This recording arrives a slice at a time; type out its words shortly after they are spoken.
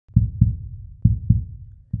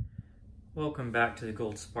Welcome back to the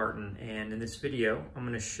Gold Spartan, and in this video I'm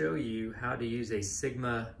going to show you how to use a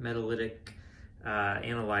Sigma Metalytic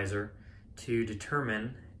analyzer to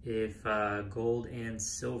determine if gold and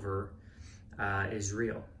silver is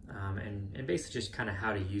real, and basically just kind of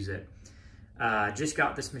how to use it. Just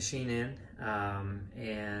got this machine in,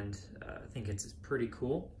 and I think it's pretty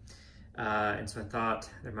cool, and so I thought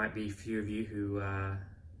there might be a few of you who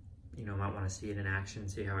might want to see it in action,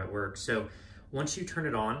 see how it works. So once you turn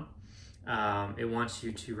it on, it wants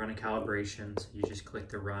you to run a calibration, so you just click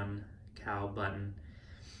the Run Cal button.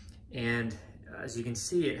 And as you can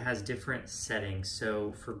see, it has different settings.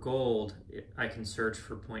 So for gold, I can search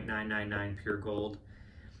for 0.999 pure gold.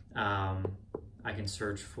 I can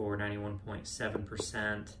search for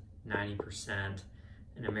 91.7%, 90%,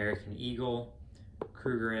 an American Eagle,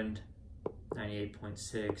 Krugerrand,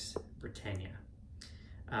 98.6, Britannia.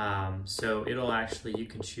 So it'll actually, you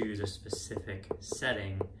can choose a specific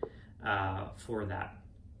setting for that.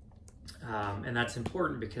 And that's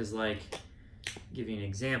important because, like, give you an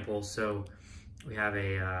example. So we have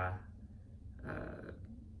a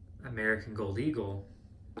American Gold Eagle.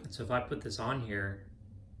 And so if I put this on here,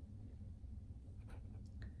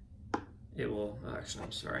 it will, actually,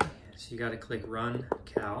 I'm sorry. So you got to click Run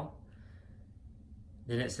Cal.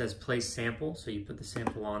 Then it says Place Sample. So you put the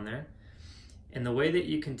sample on there. And the way that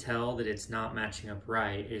you can tell that it's not matching up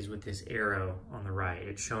right is with this arrow on the right.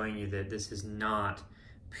 It's showing you that this is not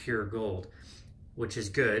pure gold, which is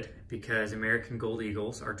good because American Gold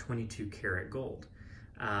Eagles are 22 karat gold.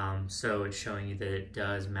 So it's showing you that it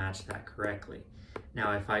does match that correctly.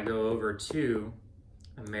 Now, if I go over to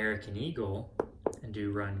American Eagle and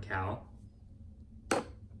do Run Cal,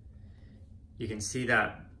 you can see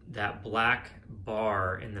that black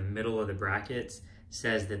bar in the middle of the brackets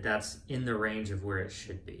says that that's in the range of where it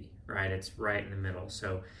should be, right? It's right in the middle,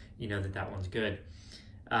 so you know that that one's good.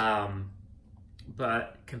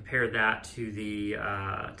 But compare that to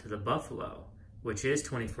the Buffalo, which is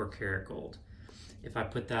 24 karat gold. If I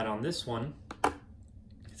put that on this one,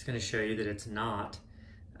 it's going to show you that it's not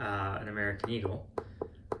an American Eagle.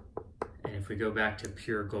 And if we go back to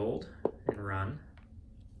pure gold and run,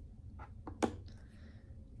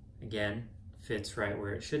 again, fits right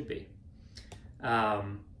where it should be.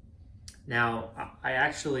 Now, I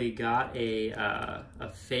actually got a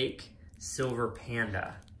fake silver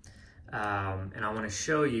panda, and I want to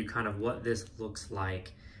show you kind of what this looks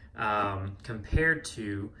like compared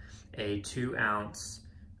to a 2-ounce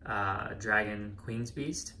Dragon Queen's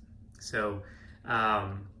Beast. So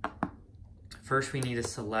first we need to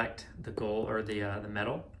select the gold or the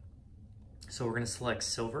metal. So we're going to select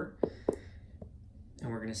silver, and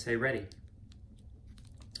we're going to say ready.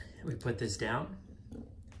 We put this down,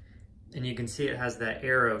 and you can see it has that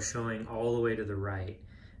arrow showing all the way to the right,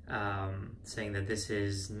 saying that this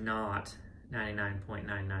is not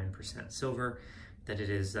 99.99% silver, that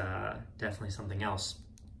it is definitely something else.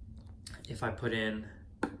 If I put in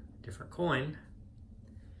a different coin,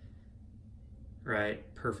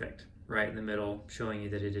 right, perfect, right in the middle, showing you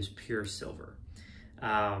that it is pure silver.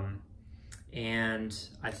 And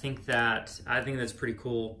I think that's pretty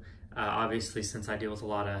cool. Obviously, since I deal with a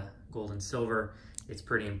lot of gold and silver, it's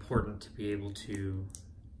pretty important to be able to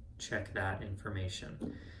check that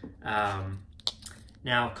information.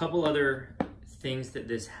 Now, a couple other things that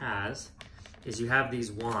this has is you have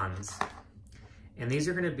these wands, and these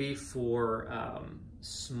are going to be for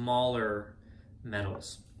smaller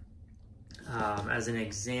metals. As an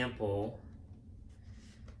example,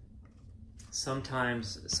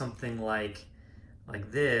 sometimes something like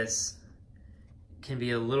this can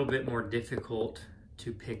be a little bit more difficult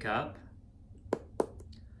to pick up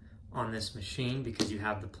on this machine because you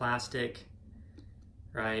have the plastic,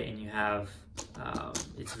 right? And you have,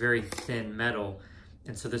 it's very thin metal.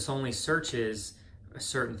 And so this only searches a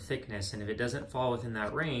certain thickness. And if it doesn't fall within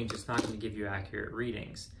that range, it's not going to give you accurate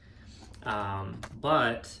readings.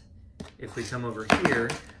 But if we come over here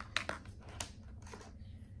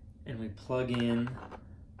and we plug in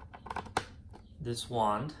this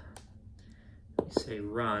wand, say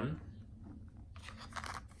run.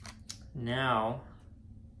 Now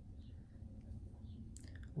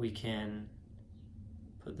we can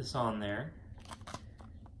put this on there,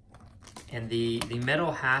 and the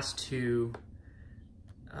metal has to,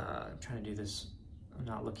 I'm trying to do this, I'm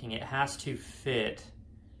not looking, it has to fit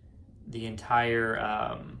the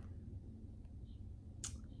entire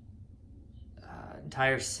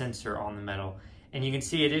entire sensor on the metal. And you can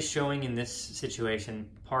see it is showing in this situation,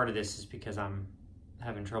 part of this is because I'm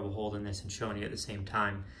having trouble holding this and showing you at the same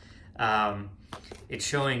time. It's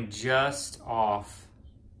showing just off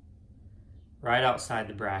right outside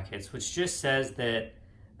the brackets, which just says that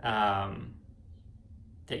that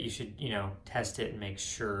you should, test it and make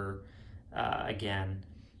sure, again,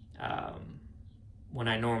 when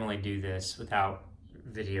I normally do this without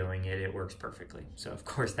videoing it, it works perfectly. So of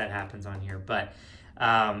course that happens on here, but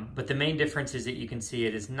the main difference is that you can see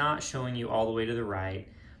it is not showing you all the way to the right.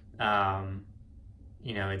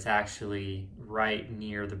 It's actually right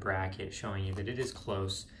near the bracket, showing you that it is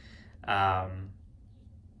close. And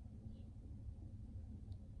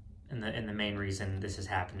the main reason this is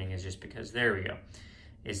happening is just because, there we go,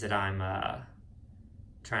 is that I'm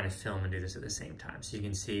trying to film and do this at the same time. So you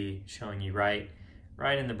can see showing you right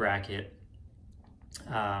in the bracket.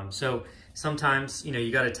 So sometimes,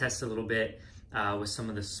 you got to test a little bit with some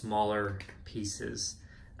of the smaller pieces.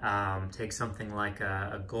 Take something like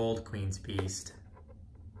a gold Queen's Beast.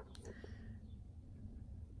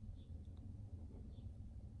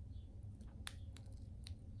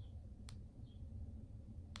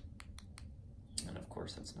 And of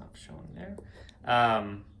course that's not showing there.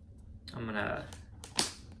 I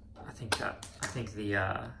think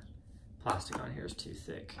the plastic on here is too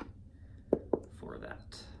thick for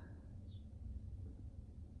that.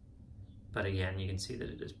 But again, you can see that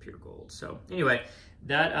it is pure gold. So anyway,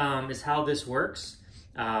 that is how this works.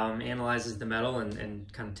 Analyzes the metal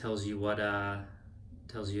and kind of tells you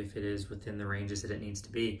if it is within the ranges that it needs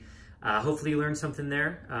to be. Hopefully you learned something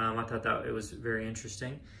there. I thought that it was very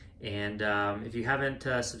interesting. And if you haven't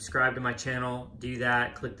subscribed to my channel, do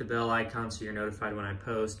that. Click the bell icon so you're notified when I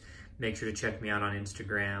post. Make sure to check me out on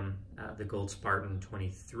Instagram,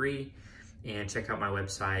 thegoldspartan23, and check out my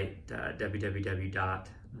website,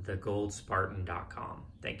 www.thegoldspartan.com.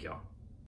 Thank you all.